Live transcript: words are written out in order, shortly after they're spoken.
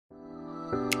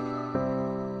Hi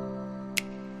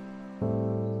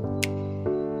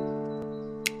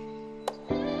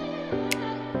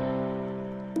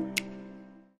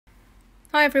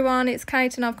everyone, it's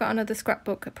Kate and I've got another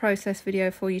scrapbook process video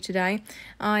for you today.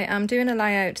 I am doing a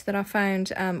layout that I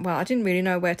found, well, I didn't really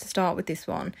know where to start with this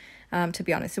one, to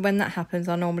be honest. So when that happens,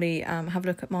 I normally have a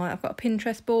look at I've got a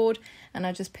Pinterest board and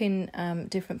I just pin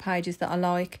different pages that I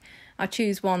like. I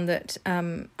chose one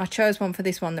for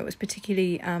this one that was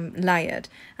particularly layered,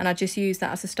 and I just use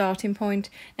that as a starting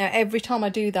point. Now every time I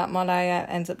do that, my layout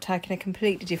ends up taking a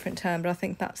completely different turn, but I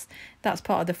think that's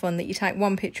part of the fun, that you take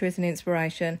one picture as an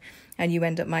inspiration and you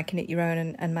end up making it your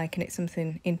own and making it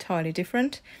something entirely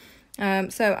different.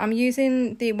 So I'm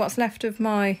using what's left of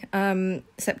my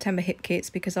September hip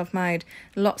kits, because I've made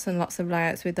lots and lots of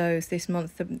layouts with those this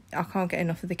month. I can't get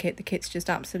enough of the kit. The kit's just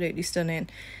absolutely stunning.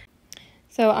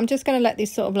 So I'm just going to let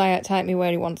this sort of layout take me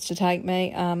where it wants to take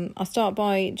me. I start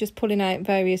by just pulling out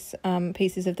various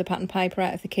pieces of the pattern paper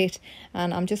out of the kit,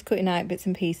 and I'm just cutting out bits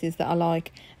and pieces that I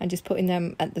like and just putting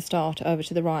them at the start over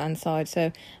to the right hand side.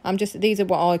 So these are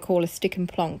what I call a stick and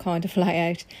plonk kind of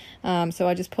layout. So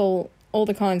I just pull all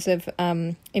the kinds of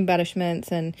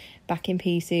embellishments and backing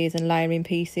pieces and layering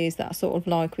pieces that I sort of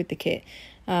like with the kit,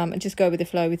 and just go with the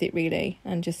flow with it really,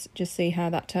 and just see how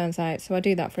that turns out. So I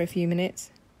do that for a few minutes.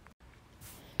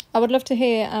 I would love to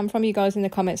hear from you guys in the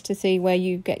comments to see where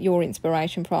you get your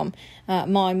inspiration from.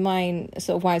 My main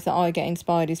sort of ways that I get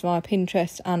inspired is via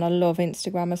Pinterest, and I love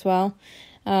Instagram as well.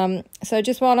 So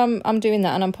just while I'm doing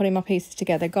that and I'm putting my pieces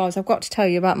together, guys, I've got to tell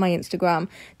you about my Instagram.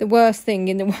 The worst thing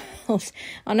in the world,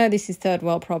 I know this is third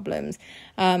world problems,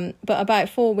 but about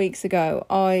 4 weeks ago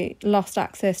I lost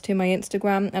access to my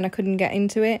Instagram and I couldn't get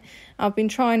into it. I've been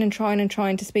trying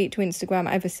to speak to Instagram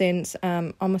ever since.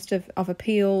 I've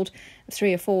appealed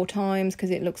 3 or 4 times because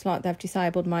it looks like they've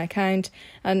disabled my account,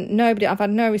 and I've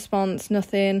had no response,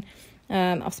 nothing.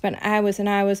 I've spent hours and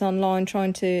hours online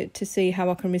trying to see how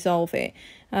I can resolve it.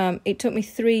 It took me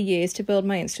 3 years to build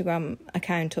my Instagram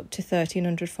account up to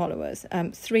 1,300 followers.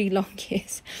 3 long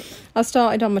years. I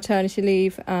started on maternity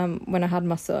leave when I had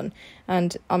my son,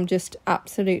 and I'm just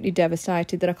absolutely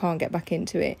devastated that I can't get back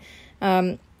into it.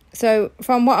 So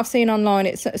from what I've seen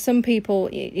online, some people,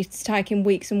 it's taking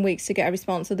weeks and weeks to get a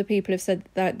response. Other people have said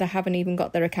that they haven't even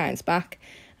got their accounts back.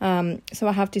 So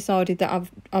I have decided that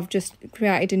I've just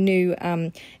created a new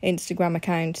Instagram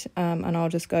account, and I'll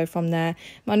just go from there.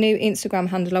 My new Instagram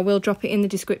handle, I will drop it in the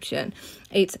description.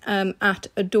 It's at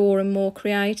Adore and More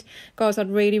Create. Guys, I'd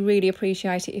really, really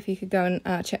appreciate it if you could go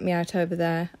and check me out over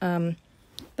there.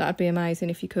 That'd be amazing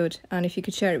if you could, and if you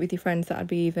could share it with your friends, that'd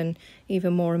be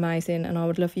even more amazing, and I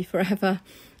would love you forever.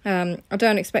 I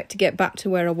don't expect to get back to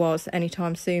where I was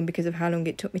anytime soon because of how long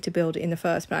it took me to build it in the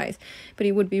first place, but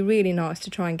it would be really nice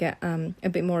to try and get a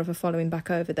bit more of a following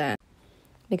back over there,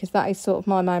 because that is sort of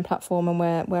my main platform and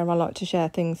where I like to share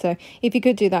things. So if you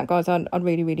could do that, guys, I'd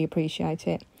really, really appreciate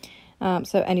it.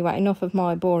 So anyway, enough of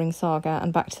my boring saga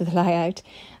and back to the layout.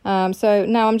 So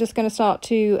now I'm just going to start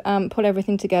to pull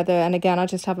everything together, and again I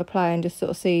just have a play and just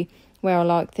sort of see where I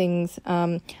like things.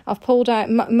 I've pulled out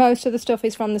most of the stuff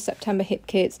is from the September hip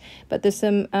kits, but there's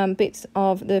some bits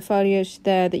of the foliage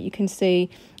there that you can see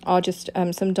are just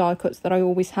some die cuts that I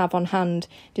always have on hand,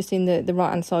 just in the right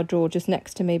hand side drawer just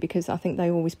next to me, because I think they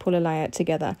always pull a layout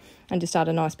together and just add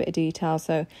a nice bit of detail.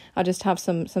 So I just have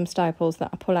some staples that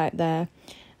I pull out there.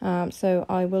 So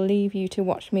I will leave you to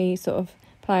watch me sort of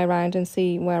play around and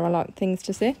see where I like things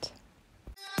to sit.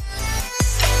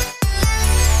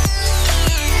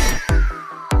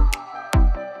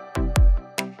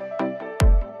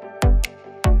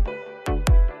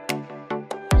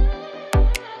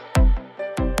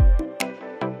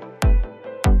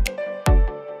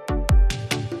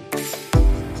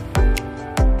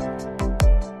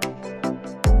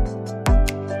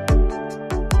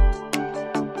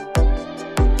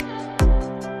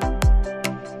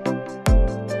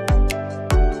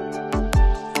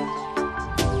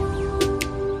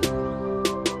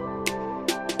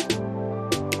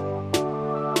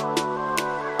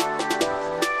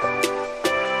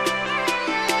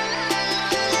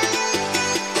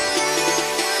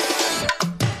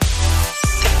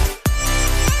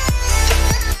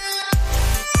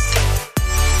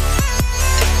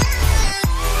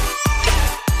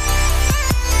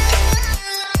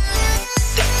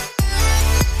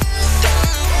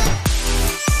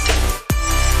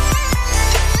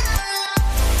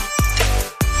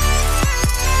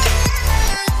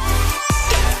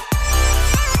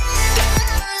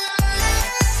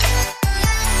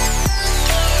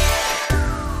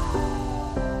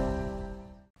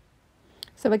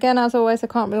 So again, as always, I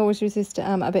can't always resist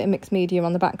a bit of mixed media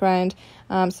on the background.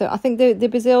 So I think the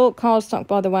Brazil cardstock,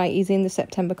 by the way, is in the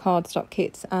September cardstock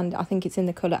kits, and I think it's in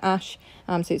the colour ash.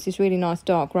 So it's this really nice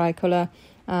dark grey colour.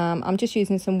 I'm just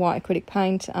using some white acrylic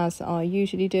paint, as I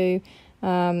usually do.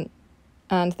 And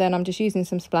then I'm just using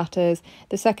some splatters.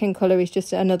 The second colour is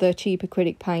just another cheap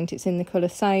acrylic paint. It's in the colour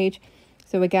Sage.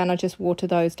 So again, I just water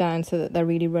those down so that they're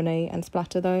really runny and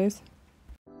splatter those.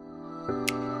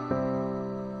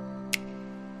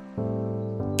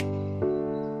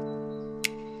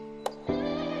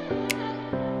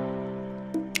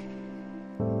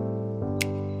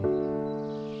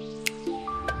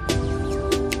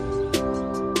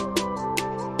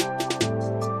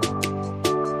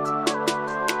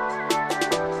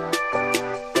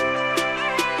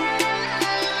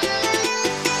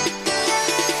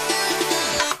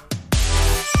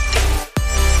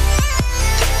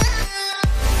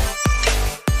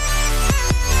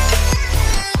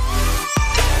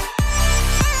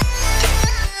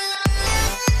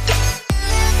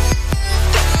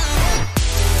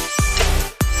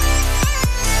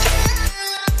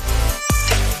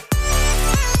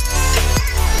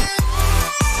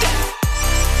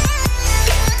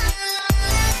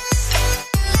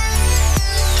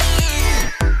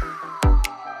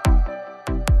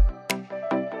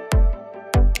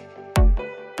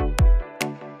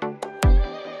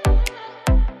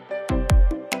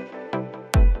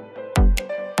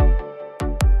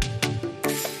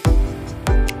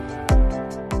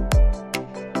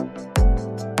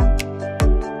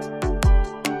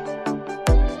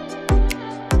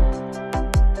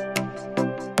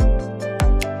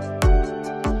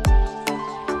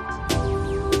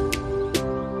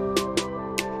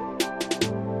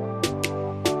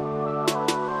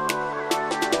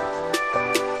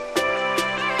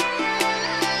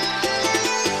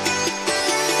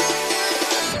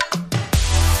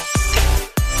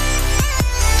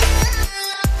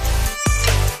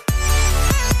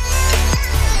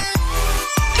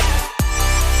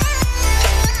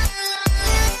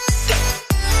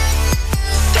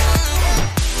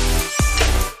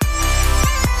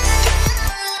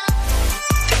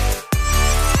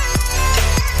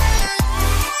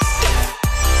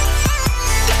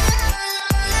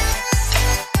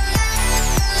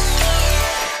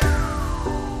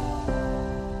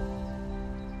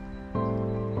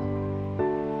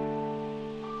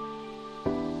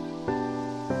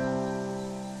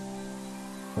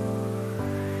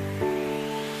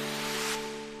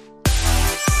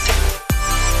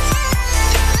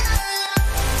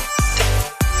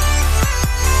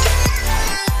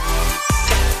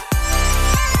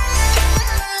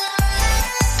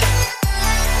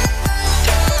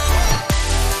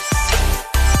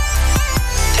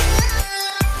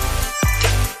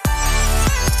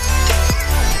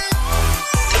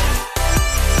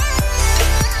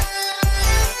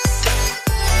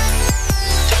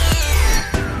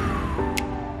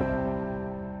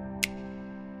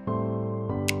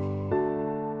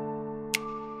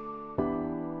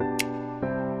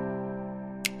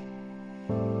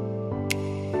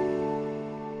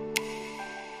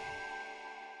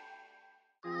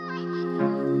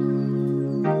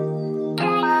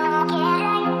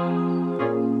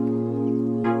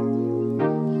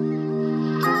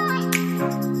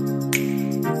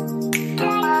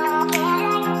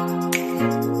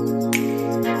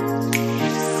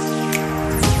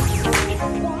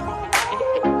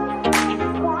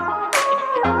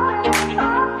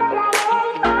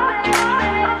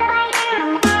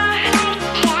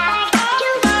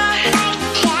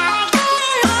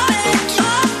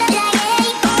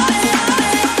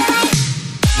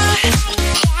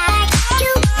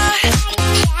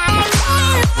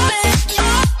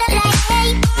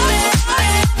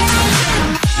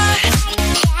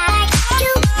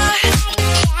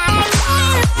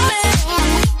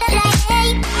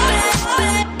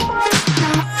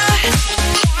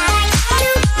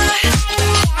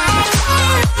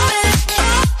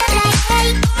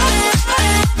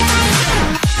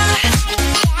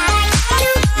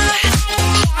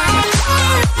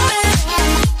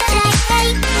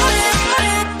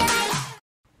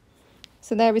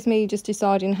 So there is me just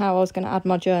deciding how I was going to add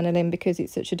my journaling because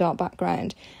it's such a dark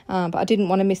background. But I didn't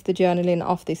want to miss the journaling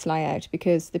off this layout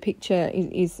because the picture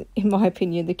is, in my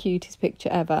opinion, the cutest picture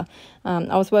ever.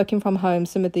 I was working from home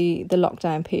some of the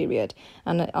lockdown period,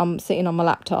 and I'm sitting on my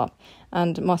laptop,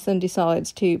 and my son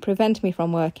decides to prevent me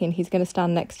from working. He's going to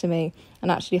stand next to me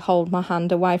and actually hold my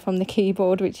hand away from the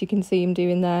keyboard, which you can see him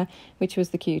doing there, which was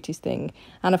the cutest thing.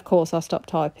 And of course I stopped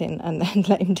typing and then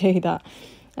let him do that.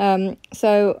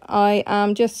 So I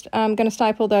am just going to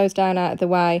staple those down out of the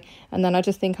way, and then I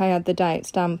just think I add the date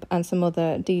stamp and some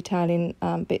other detailing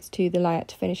bits to the layout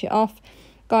to finish it off.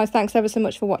 Guys, thanks ever so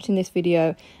much for watching this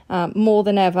video. More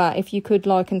than ever, if you could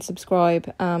like and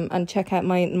subscribe and check out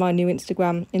my new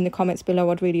Instagram in the comments below,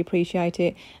 I'd really appreciate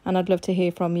it, and I'd love to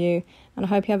hear from you. And I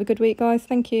hope you have a good week, guys.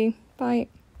 Thank you. Bye.